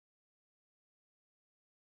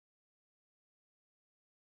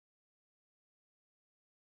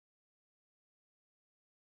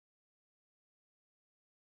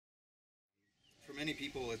many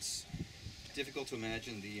people, it's difficult to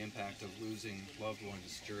imagine the impact of losing loved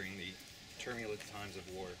ones during the turbulent times of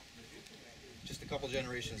war. Just a couple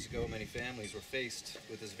generations ago, many families were faced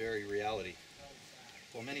with this very reality.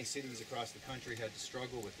 While many cities across the country had to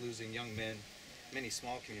struggle with losing young men, many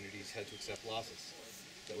small communities had to accept losses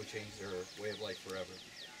that would change their way of life forever.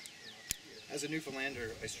 As a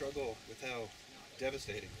Newfoundlander, I struggle with how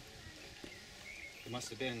devastating it must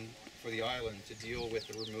have been for the island to deal with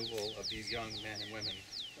the removal of these young men and women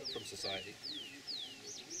from society.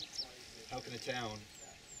 How can a town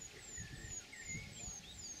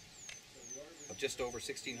of just over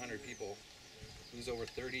 1,600 people lose over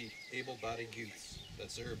 30 able-bodied youths that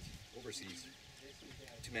served overseas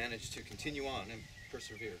to manage to continue on and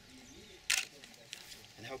persevere?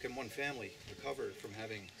 And how can one family recover from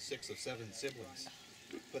having 6 of 7 siblings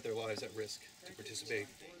put their lives at risk to participate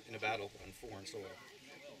in a battle on foreign soil?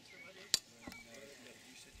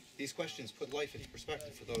 These questions put life into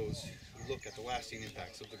perspective for those who look at the lasting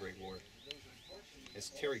impacts of the Great War. As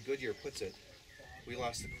Terry Goodyear puts it, we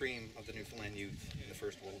lost the cream of the Newfoundland youth in the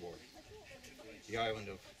First World War. The island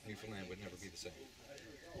of Newfoundland would never be the same.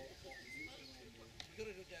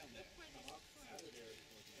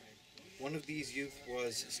 One of these youth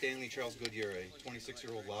was Stanley Charles Goodyear, a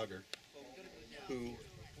 26-year-old logger who,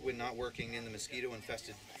 when not working in the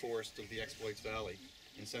mosquito-infested forest of the Exploits Valley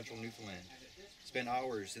in central Newfoundland, spent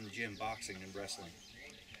hours in the gym boxing and wrestling.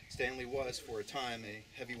 Stanley was, for a time, a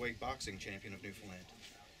heavyweight boxing champion of Newfoundland,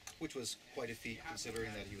 which was quite a feat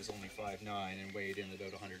considering that he was only 5'9" and weighed in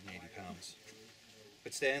about 180 pounds.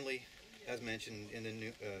 But Stanley, as mentioned in the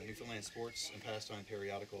Newfoundland Sports and Pastime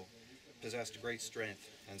periodical, possessed great strength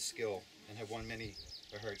and skill and have won many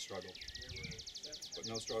a hard struggle. But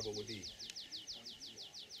no struggle would be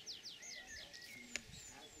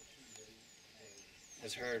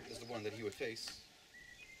as hard as the one that he would face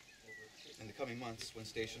in the coming months when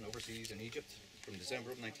stationed overseas in Egypt from December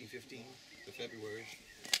of 1915 to February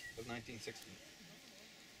of 1916.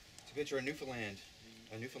 To picture a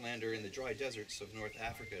Newfoundlander in the dry deserts of North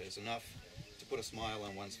Africa is enough to put a smile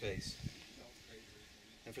on one's face.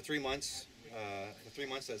 And for 3 months, the 3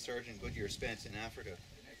 months that Sergeant Goodyear spent in Africa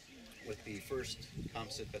with the 1st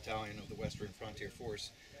Composite Battalion of the Western Frontier Force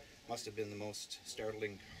must have been the most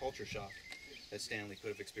startling culture shock that Stanley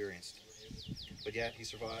could have experienced. But yet he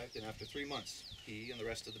survived, and after 3 months, he and the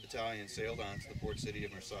rest of the battalion sailed on to the port city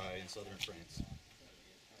of Marseille in southern France.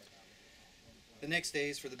 The next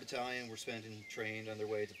days for the battalion were spent and trained on their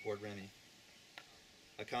way to Port Remy,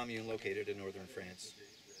 a commune located in northern France.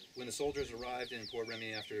 When the soldiers arrived in Port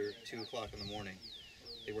Remy after 2 o'clock in the morning,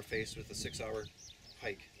 they were faced with a 6-hour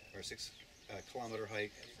hike, or 6-kilometer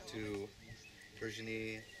hike to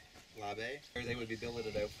Virginie-l'Abbaye, where they would be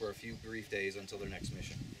billeted out for a few brief days until their next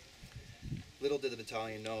mission. Little did the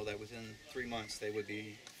battalion know that within 3 months they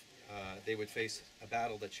would face a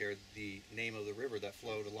battle that shared the name of the river that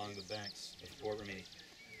flowed along the banks of Port Remy,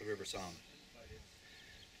 the River Somme.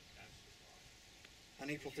 On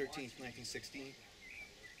April 13th, 1916,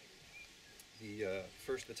 the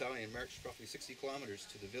 1st Battalion marched roughly 60 kilometers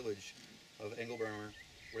to the village of Engelbremer,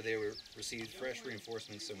 where they received fresh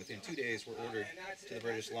reinforcements, and within 2 days were ordered to the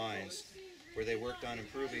British lines, where they worked on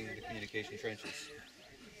improving the communication trenches.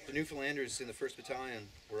 The Newfoundlanders in the 1st Battalion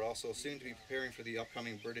were also soon to be preparing for the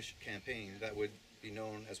upcoming British campaign that would be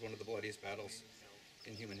known as one of the bloodiest battles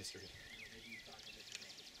in human history.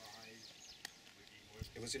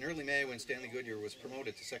 It was in early May when Stanley Goodyear was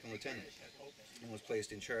promoted to 2nd Lieutenant and was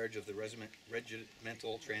placed in charge of the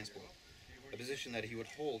Regimental transport, a position that he would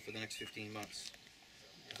hold for the next 15 months.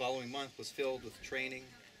 The following month was filled with training,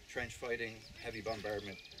 trench fighting, heavy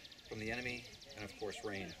bombardment from the enemy, and of course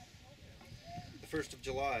rain. The 1st of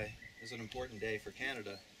July is an important day for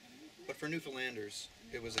Canada, but for Newfoundlanders,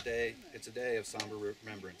 it's a day of somber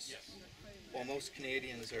remembrance. While most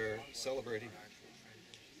Canadians are celebrating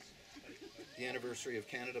the anniversary of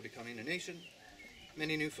Canada becoming a nation,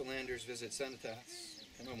 many Newfoundlanders visit cenotaphs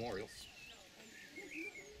and memorials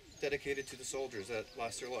dedicated to the soldiers that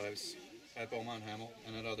lost their lives at Beaumont-Hamel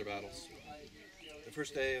and at other battles. The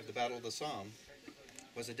first day of the Battle of the Somme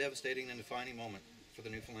was a devastating and defining moment for the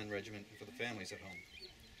Newfoundland Regiment and for the families at home.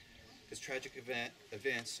 This tragic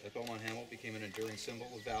events at Beaumont-Hamel became an enduring symbol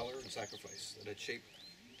of valor and sacrifice that had shaped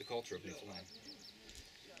the culture of Newfoundland.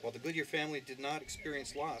 While the Goodyear family did not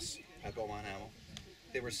experience loss at Beaumont-Hamel,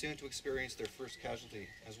 they were soon to experience their first casualty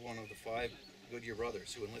as one of the 5 Goodyear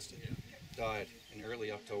brothers who enlisted died in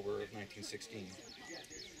early October of 1916.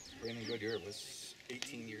 Raymond Goodyear was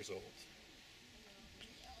 18 years old.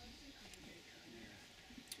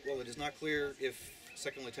 While it is not clear if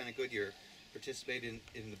 2nd Lieutenant Goodyear participated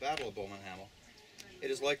in the Battle of Beaumont-Hamel, It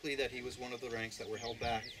is likely that he was one of the ranks that were held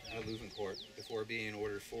back at Louvaincourt before being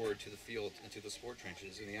ordered forward to the field and to the support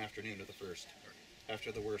trenches in the afternoon of the 1st,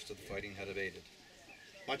 after the worst of the fighting had abated.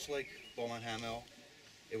 Much like Beaumont-Hamel,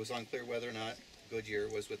 it was unclear whether or not Goodyear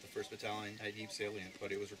was with the 1st Battalion at Ypres salient,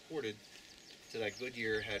 but it was reported that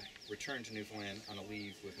Goodyear had returned to Newfoundland on a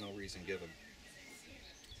leave with no reason given.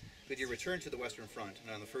 Goodyear returned to the Western Front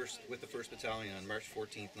and with the 1st Battalion on March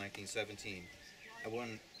 14, 1917,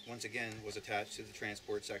 and once again was attached to the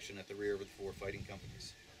transport section at the rear of the 4 fighting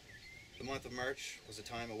companies. The month of March was a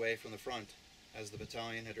time away from the front, as the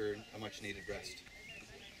battalion had earned a much-needed rest.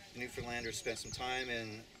 The Newfoundlanders spent some time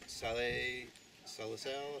in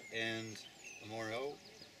Salicel and Montreal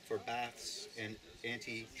for baths and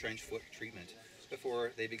anti-trench foot treatment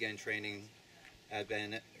before they began training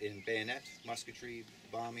in bayonet, musketry,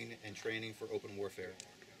 bombing, and training for open warfare.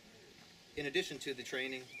 In addition to the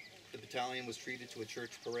training, the battalion was treated to a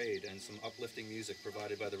church parade and some uplifting music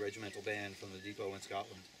provided by the regimental band from the depot in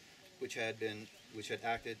Scotland, which had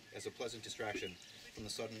acted as a pleasant distraction from the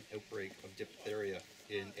sudden outbreak of diphtheria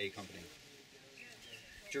in A Company.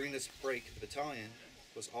 During this break, the battalion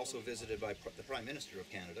was also visited by the Prime Minister of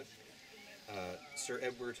Canada, Sir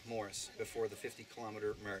Edward Morris, before the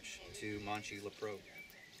 50-kilometer march to Monchy-le-Preux.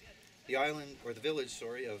 The village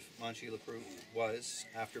of Monchy-le-Preux was,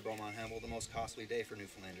 after Beaumont-Hamel, the most costly day for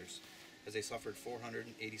Newfoundlanders, as they suffered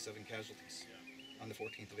 487 casualties on the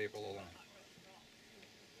 14th of April alone.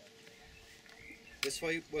 This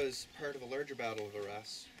fight was part of a larger battle of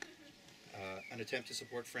Arras, an attempt to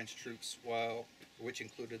support French troops, which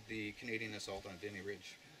included the Canadian assault on Vimy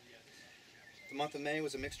Ridge. The month of May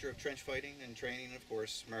was a mixture of trench fighting and training and, of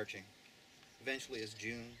course, marching. Eventually, as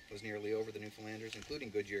June was nearly over, the Newfoundlanders, including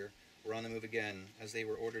Goodyear, were on the move again, as they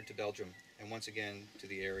were ordered to Belgium and once again to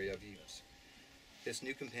the area of Ypres. This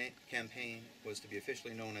new campaign was to be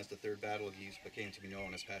officially known as the Third Battle of Ypres, but came to be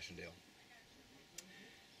known as Passchendaele.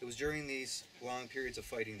 It was during these long periods of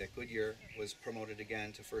fighting that Goodyear was promoted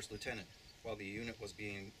again to first lieutenant, while the unit was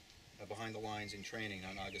being behind the lines in training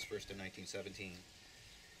on August 1st, 1917.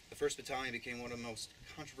 The 1st Battalion became one of the most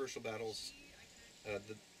controversial battles.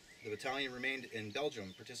 The battalion remained in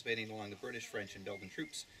Belgium, participating along the British, French, and Belgian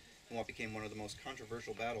troops in what became one of the most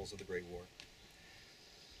controversial battles of the Great War.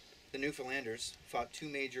 The Newfoundlanders fought 2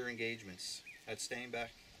 major engagements at Steinbach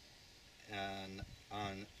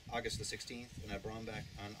on August the 16th and at Brombach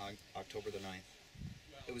on October the 9th.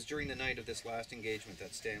 It was during the night of this last engagement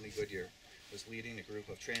that Stanley Goodyear was leading a group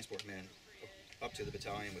of transport men up to the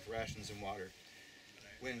battalion with rations and water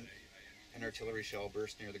when an artillery shell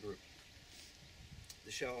burst near the group.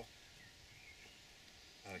 The shell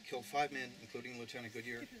killed 5 men, including Lieutenant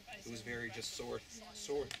Goodyear, who was buried just south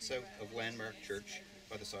of Landmark Church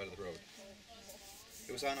by the side of the road.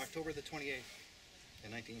 It was on October the 28th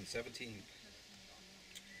in 1917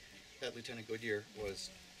 that Lieutenant Goodyear was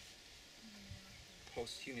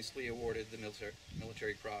posthumously awarded the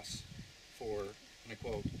Military Cross for, and I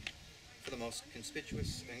quote, "for the most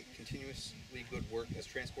conspicuous and continuously good work as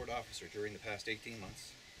transport officer during the past 18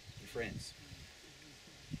 months in France.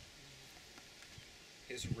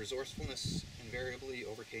 His resourcefulness invariably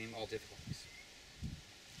overcame all difficulties."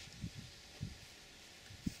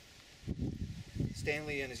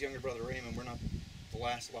 Stanley and his younger brother Raymond were not the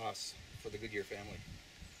last loss for the Goodyear family,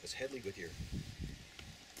 as Hedley Goodyear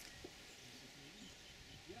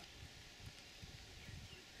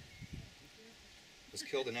was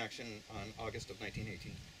killed in action on August of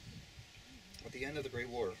 1918. At the end of the Great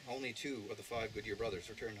War, only 2 of the 5 Goodyear brothers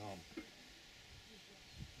returned home,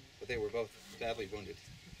 but they were both badly wounded.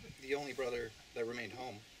 The only brother that remained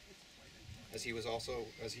home, as he was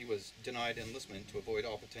denied enlistment to avoid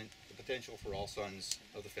the potential for all sons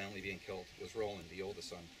of the family being killed, was Roland, the oldest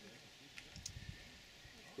son.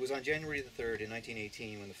 It was on January the 3rd in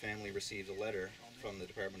 1918 when the family received a letter from the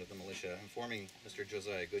Department of the Militia informing Mr.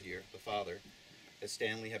 Josiah Goodyear, the father, that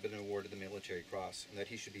Stanley had been awarded the Military Cross and that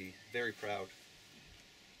he should be very proud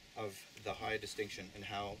of the high distinction and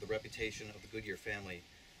how the reputation of the Goodyear family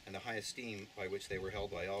and the high esteem by which they were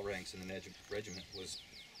held by all ranks in the regiment was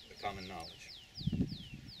common knowledge.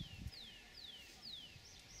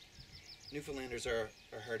 Newfoundlanders are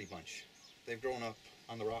a hardy bunch. They've grown up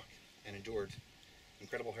on the rock and endured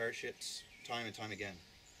incredible hardships time and time again.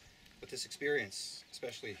 But this experience,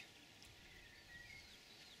 especially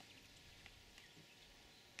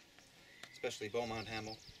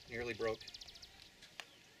Beaumont-Hamel, nearly broke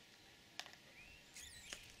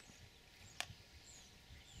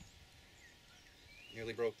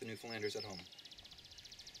the Newfoundlanders at home.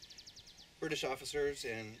 British officers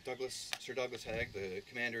and Sir Douglas Haig, the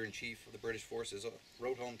Commander-in-Chief of the British forces,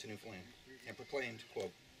 wrote home to Newfoundland and proclaimed,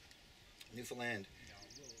 quote, "Newfoundland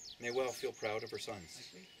may well feel proud of her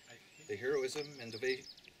sons. The heroism and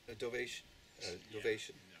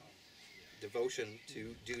devotion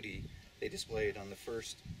to duty they displayed on the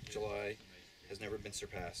 1st July has never been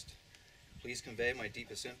surpassed. Please convey my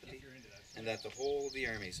deepest sympathy, and that the whole of the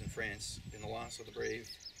armies in France in the loss of the brave,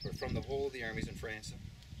 or from the whole of the armies in France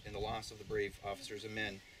in the loss of the brave officers and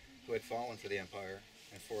men who had fallen for the Empire,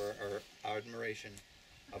 and for our admiration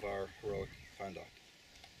of our heroic conduct.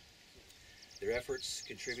 Their efforts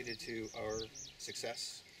contributed to our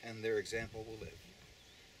success, and their example will live.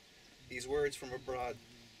 These words from abroad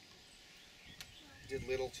did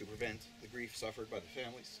little to prevent the grief suffered by the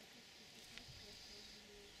families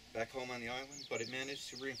back home on the island, but it managed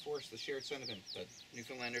to reinforce the shared sentiment that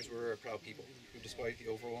Newfoundlanders were a proud people who, despite the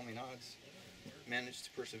overwhelming odds, managed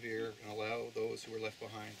to persevere and allow those who were left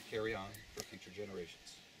behind to carry on for future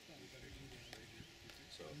generations.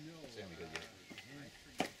 So, Stanley Goodyear.